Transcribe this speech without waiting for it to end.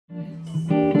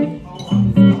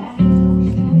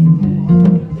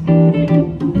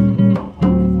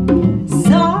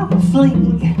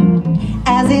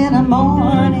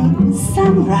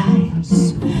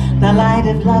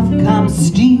of love comes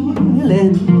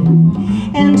stealing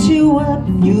into a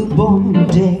newborn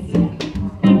day,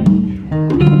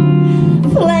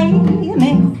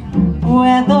 flaming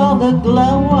with all the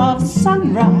glow of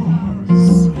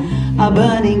sunrise, a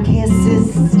burning kiss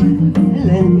is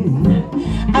stealing,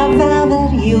 a vow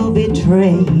that you'll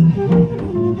betray.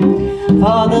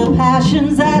 For the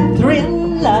passions that thrill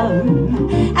love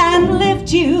and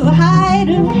lift you high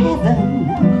to heaven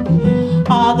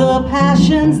are the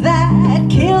passions that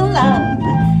kill love,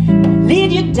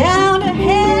 lead you down to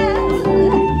hell.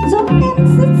 So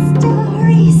ends the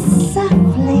story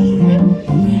softly,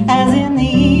 as in the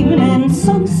evening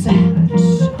sunset,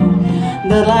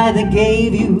 the light that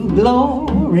gave you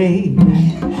glory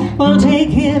will take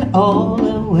it all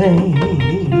away.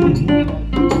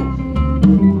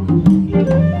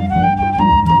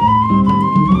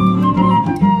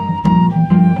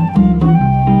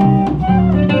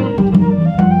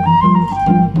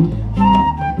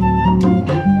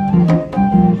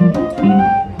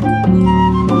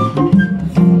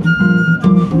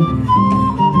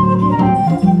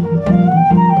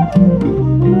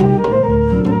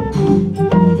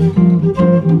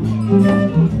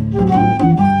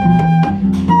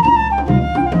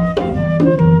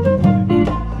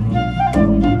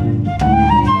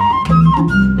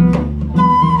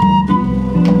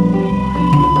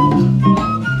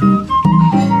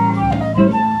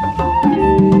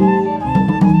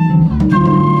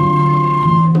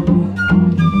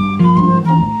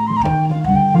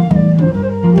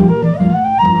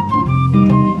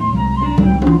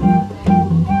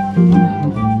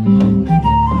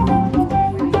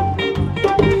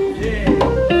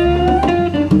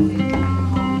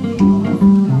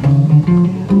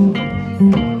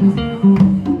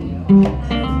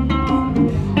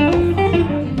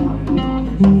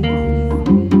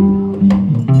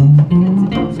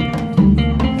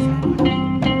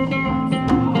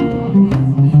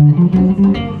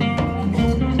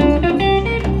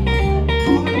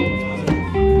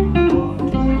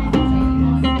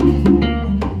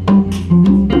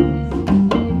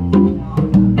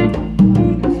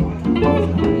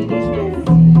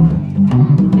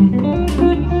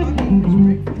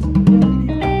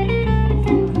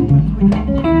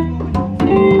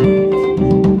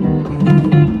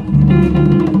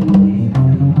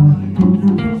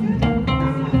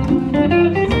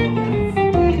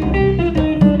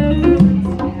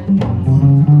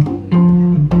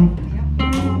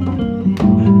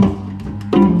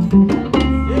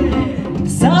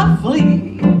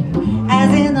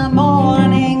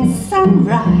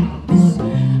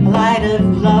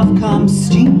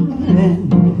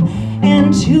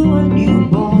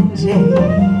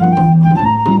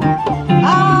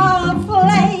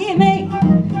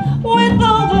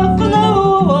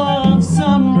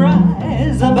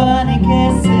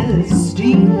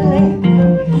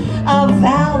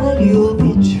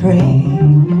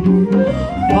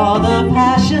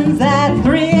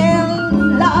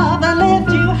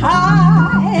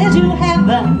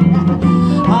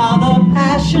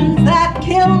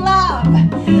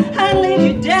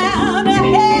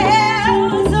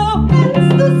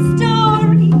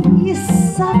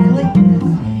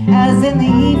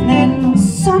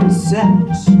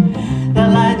 The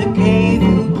light that gave